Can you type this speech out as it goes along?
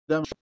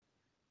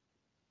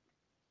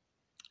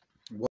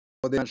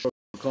what they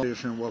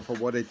condition well, for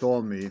what they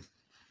told me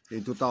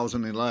in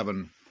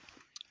 2011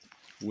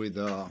 with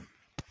a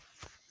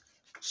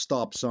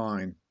stop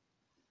sign,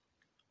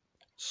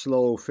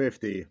 slow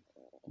 50,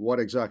 what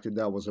exactly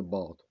that was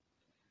about.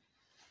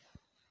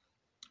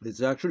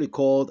 It's actually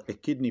called a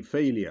kidney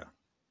failure.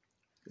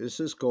 This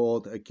is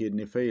called a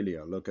kidney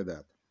failure. Look at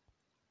that.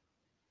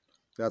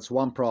 That's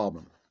one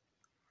problem.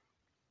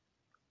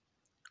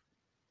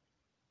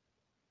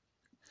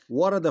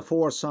 What are the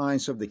 4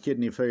 signs of the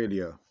kidney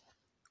failure?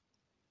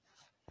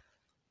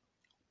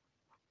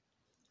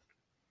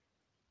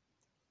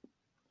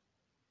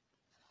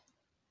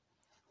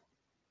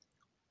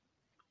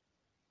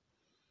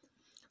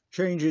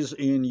 Changes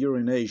in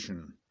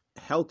urination.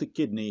 Healthy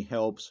kidney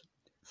helps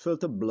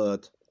filter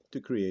blood to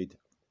create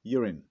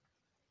urine.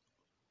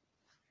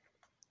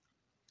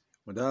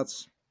 Well,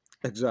 that's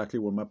exactly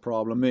what my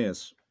problem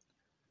is.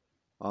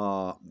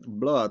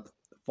 Blood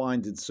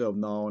finds itself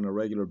now on a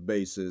regular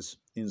basis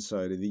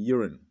inside of the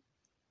urine.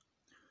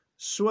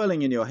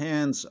 Swelling in your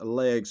hands,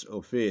 legs,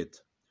 or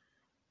feet.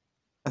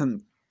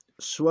 And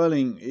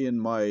swelling in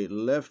my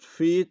left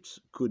feet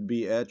could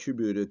be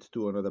attributed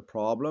to another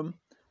problem,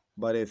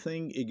 but I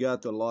think it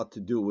got a lot to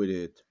do with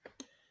it.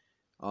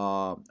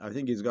 I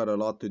think it's got a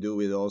lot to do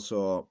with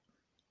also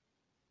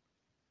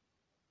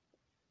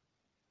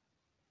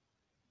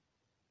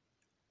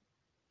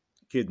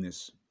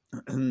kidneys.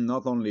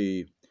 Not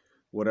only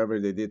whatever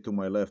they did to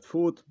my left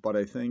foot, but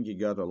I think it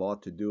got a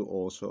lot to do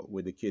also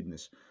with the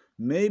kidneys.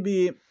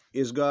 Maybe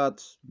it's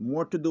got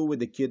more to do with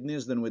the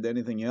kidneys than with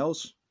anything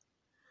else,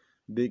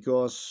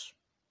 because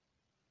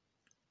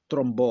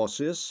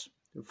thrombosis,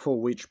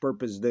 for which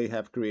purpose they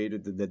have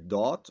created the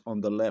dot on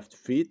the left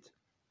feet,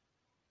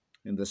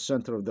 in the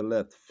center of the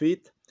left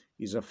feet,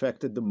 is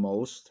affected the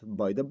most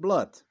by the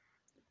blood.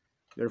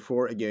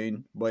 Therefore,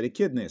 again, by the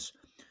kidneys.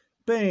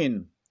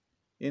 Pain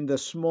in the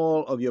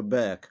small of your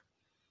back.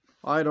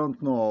 I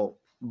don't know,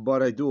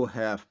 but I do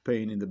have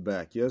pain in the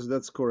back. Yes,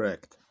 that's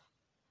correct.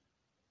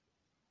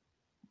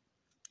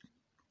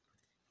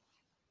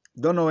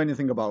 Don't know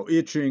anything about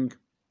itching,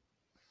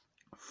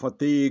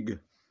 fatigue.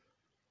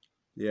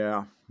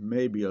 Yeah,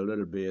 maybe a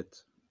little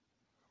bit.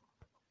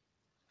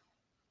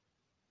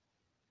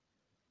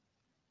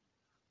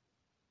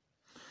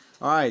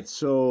 All right,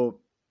 so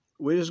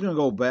we're just gonna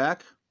go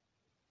back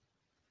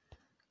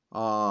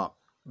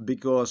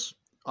because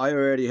I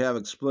already have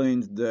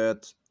explained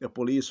that a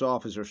police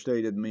officer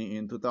stated me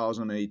in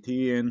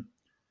 2018,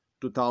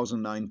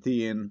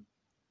 2019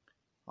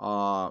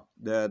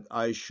 that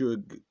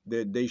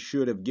they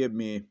should have given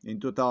me in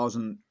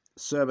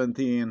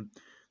 2017.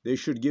 They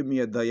should give me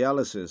a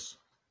dialysis.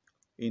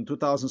 In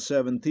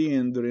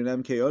 2017, during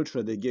MK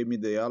Ultra, they gave me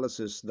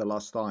dialysis the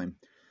last time.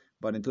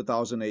 But in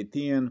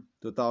 2018,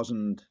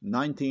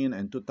 2019,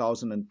 and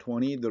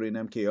 2020, during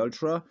MK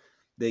Ultra,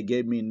 they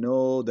gave me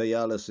no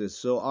dialysis.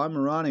 So I'm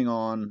running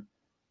on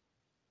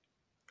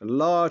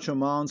large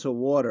amounts of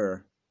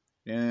water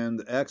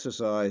and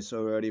exercise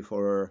already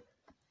for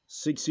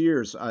 6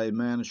 years. I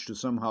managed to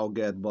somehow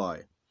get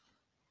by.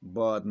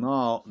 But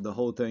now the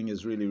whole thing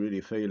is really,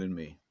 really failing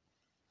me.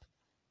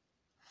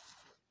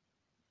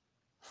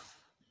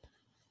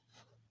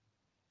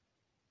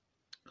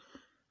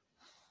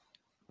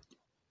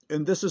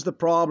 And this is the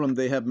problem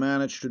they have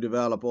managed to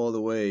develop all the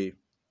way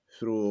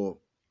through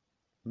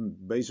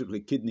basically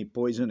kidney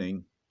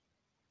poisoning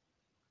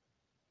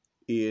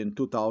in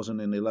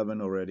 2011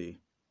 already.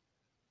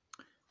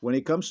 When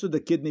it comes to the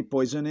kidney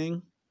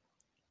poisoning,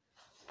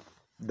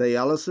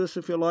 dialysis,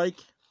 if you like,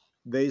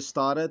 they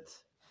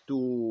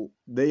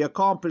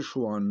accomplished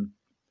one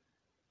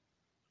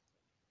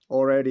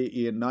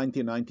already in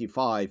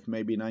 1995,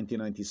 maybe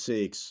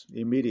 1996.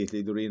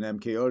 Immediately during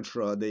MK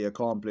Ultra, they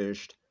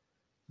accomplished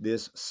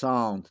this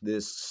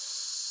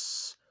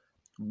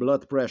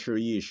blood pressure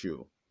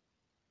issue.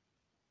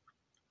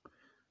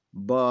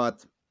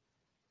 But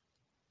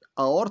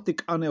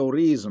aortic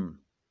aneurysm,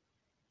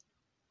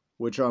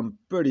 which I'm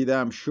pretty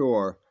damn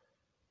sure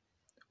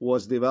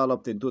was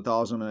developed in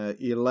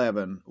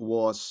 2011,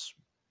 was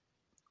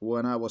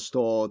when I was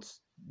told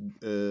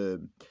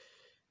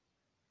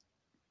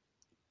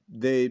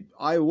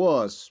I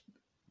was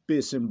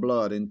pissing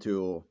blood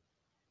into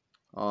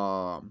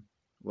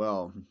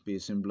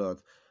pissing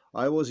blood.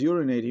 I was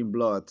urinating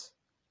blood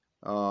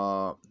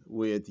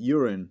with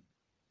urine,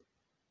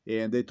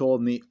 and they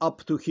told me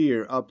up to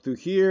here.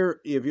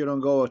 If you don't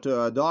go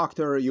to a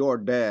doctor, you're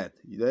dead.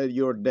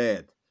 You're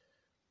dead.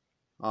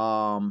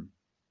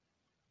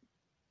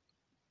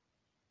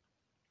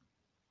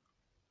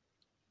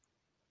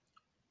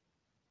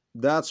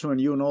 That's when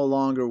you no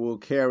longer will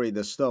carry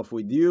the stuff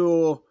with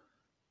you.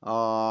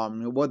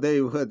 What they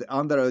had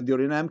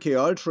during MK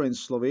Ultra in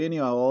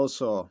Slovenia,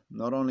 also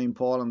not only in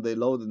Poland, they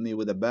loaded me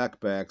with the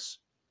backpacks.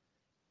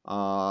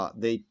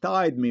 They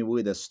tied me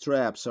with the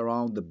straps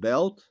around the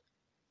belt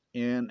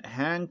and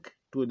hang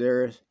to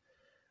their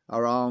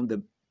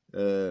around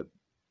the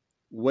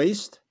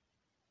waist.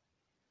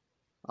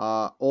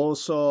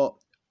 Also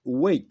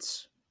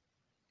weights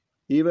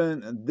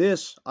Even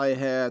this, I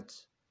had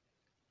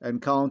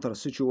encountered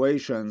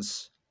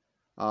situations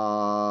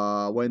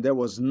when there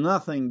was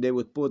nothing they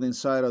would put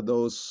inside of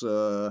those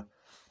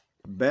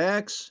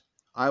bags.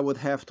 I would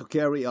have to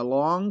carry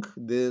along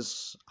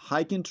these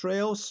hiking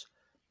trails.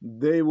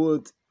 They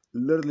would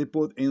literally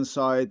put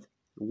inside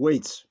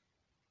weights.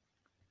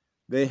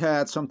 They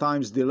had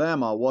sometimes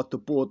dilemma what to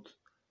put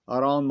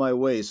around my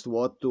waist,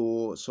 what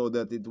to, so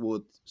that it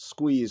would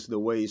squeeze the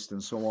waist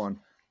and so on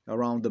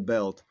around the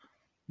belt,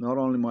 not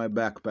only my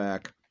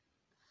backpack.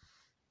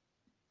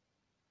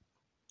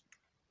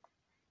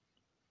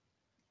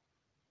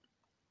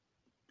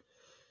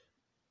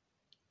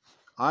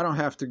 I don't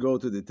have to go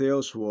to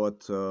details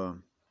what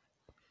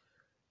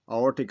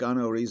aortic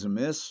aneurysm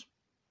is.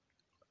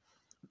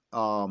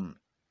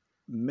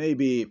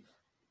 Maybe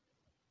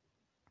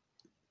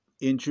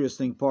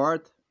interesting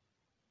part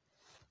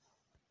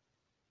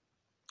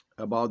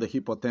about the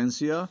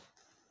hypotensia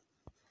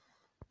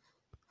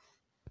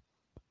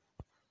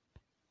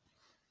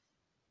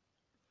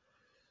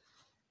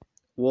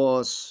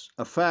was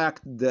a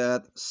fact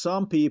that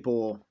some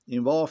people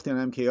involved in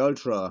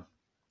MKUltra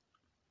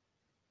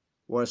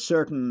were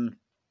certain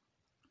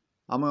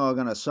I'm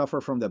going to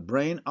suffer from the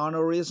brain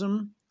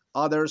aneurysm,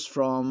 others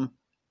from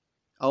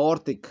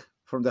aortic,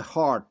 from the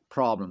heart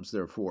problems,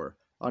 therefore,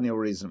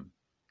 aneurysm.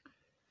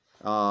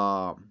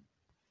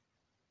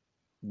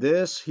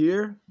 This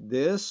here,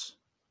 this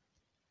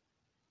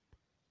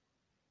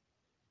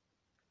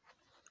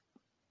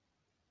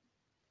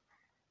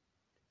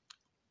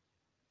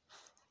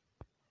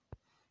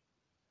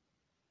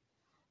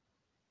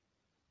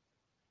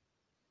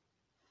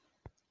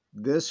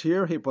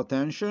here,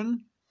 hypotension,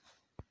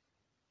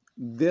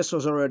 this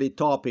was already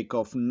topic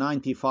of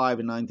 95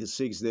 and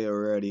 96. They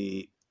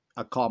already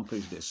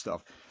accomplished this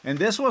stuff. And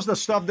this was the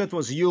stuff that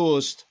was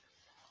used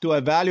to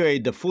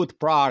evaluate the food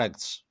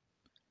products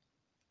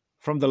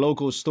from the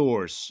local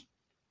stores.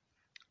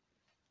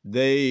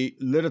 They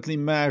literally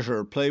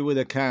measure, play with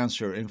the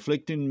cancer,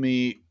 inflicting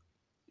me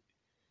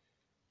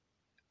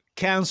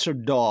cancer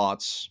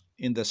dots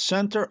in the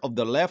center of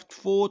the left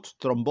foot,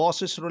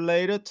 thrombosis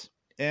related,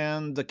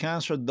 and the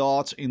cancer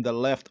dots in the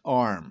left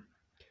arm.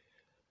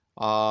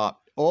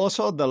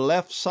 Also, the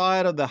left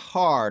side of the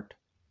heart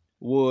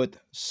would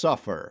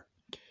suffer.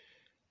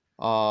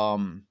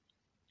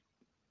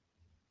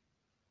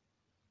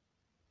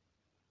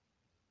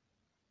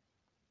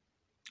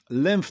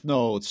 Lymph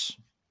nodes,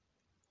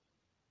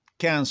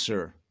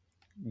 cancer,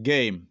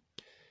 game.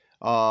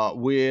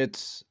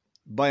 With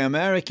by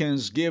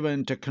Americans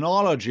given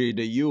technology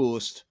they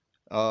used,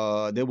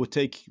 they would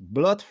take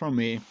blood from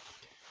me.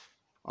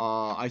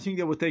 I think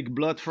they would take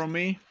blood from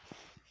me.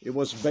 It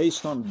was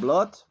based on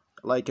blood,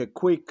 like a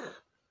quick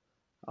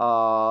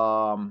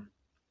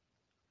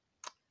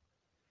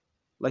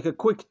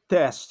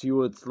test. You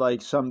would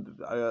like some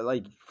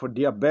like for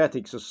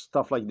diabetics or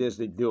stuff like this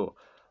they do,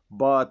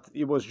 but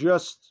it was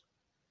just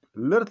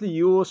literally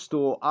used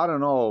to, I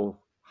don't know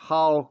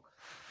how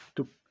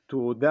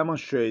to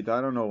demonstrate,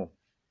 I don't know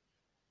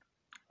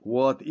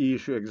what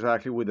issue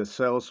exactly with the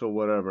cells or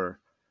whatever.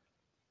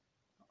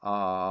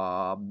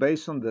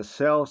 Based on the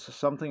cells,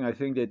 something I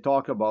think they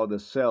talk about the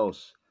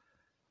cells,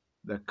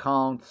 the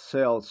count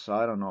cells,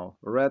 I don't know,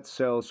 red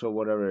cells or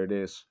whatever it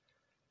is,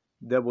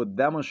 that would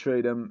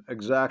demonstrate them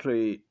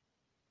exactly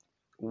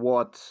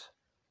what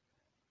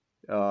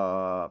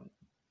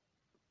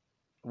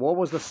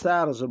was the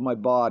status of my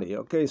body.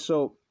 Okay,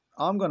 so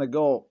I'm gonna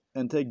go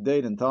and take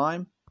date and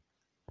time.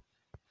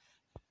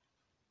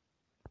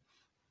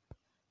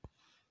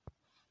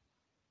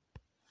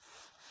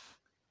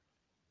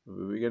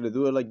 We're gonna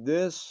do it like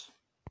this.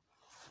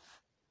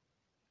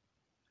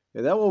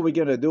 And then what we're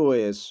gonna do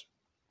is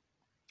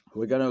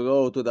we're gonna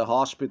go to the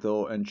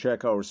hospital and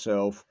check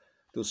ourselves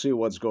to see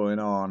what's going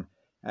on.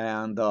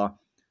 And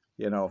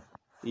you know,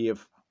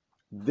 if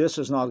this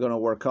is not gonna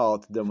work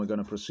out, then we're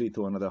gonna proceed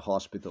to another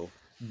hospital,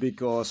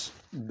 because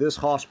this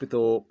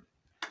hospital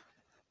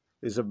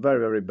is a very,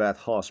 very bad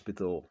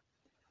hospital.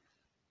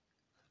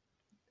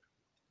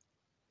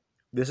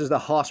 This is the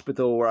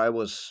hospital where I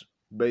was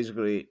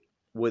basically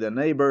with the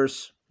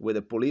neighbors, with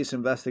the police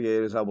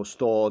investigators. I was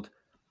told,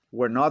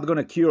 we're not going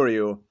to cure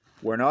you,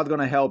 we're not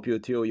going to help you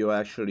till you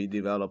actually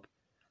develop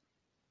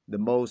the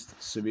most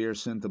severe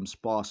symptoms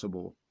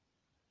possible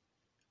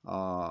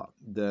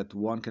that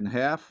one can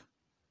have.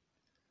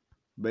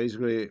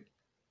 Basically,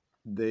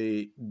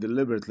 they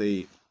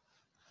deliberately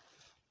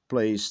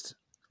placed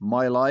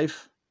my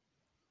life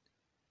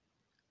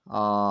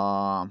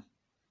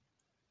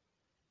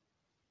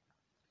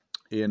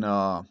in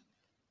a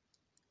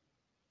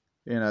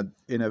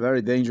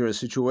very dangerous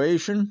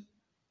situation.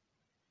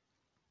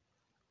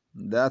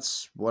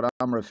 That's what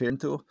I'm referring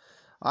to.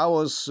 I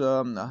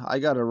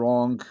got it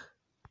wrong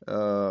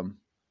in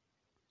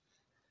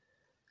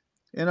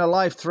a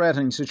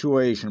life-threatening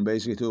situation,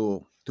 basically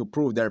to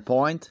prove their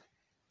point.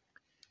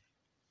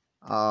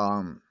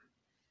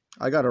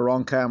 I got a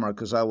wrong camera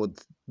because I would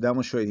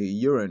demonstrate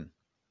urine,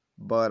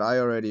 but I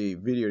already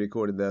video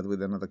recorded that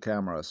with another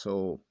camera.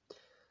 So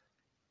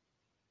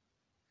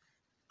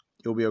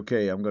you'll be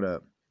okay. I'm gonna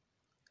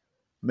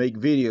make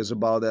videos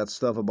about that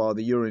stuff, about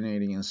the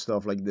urinating and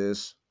stuff like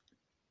this,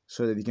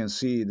 so that you can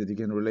see, that you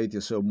can relate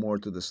yourself more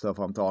to the stuff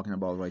I'm talking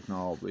about right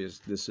now, because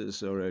this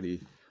is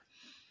already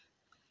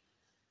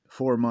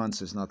 4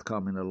 months, is not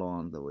coming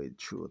along the way it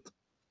should.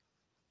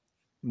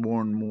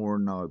 More and more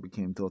now it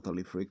became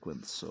totally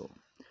frequent, so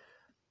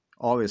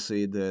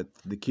obviously that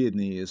the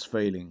kidney is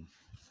failing.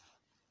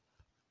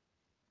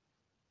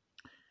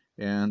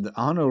 And the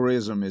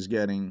aneurysm is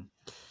getting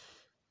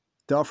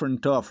tougher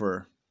and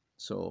tougher.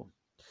 So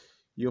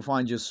you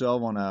find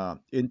yourself on a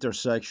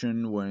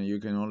intersection when you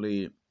can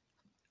only,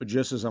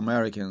 just as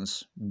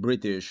Americans,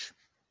 British,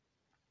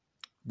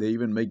 they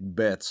even make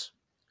bets.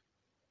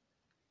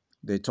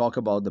 They talk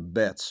about the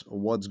bets,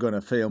 what's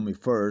gonna fail me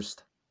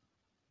first.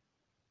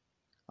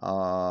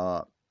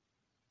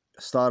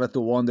 Started to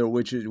wonder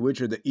which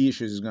of the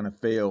issues is gonna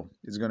fail.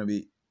 It's gonna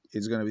be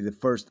the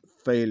first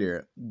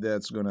failure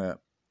that's gonna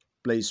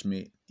place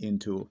me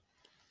into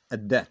a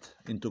death,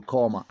 into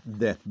coma,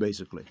 death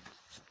basically.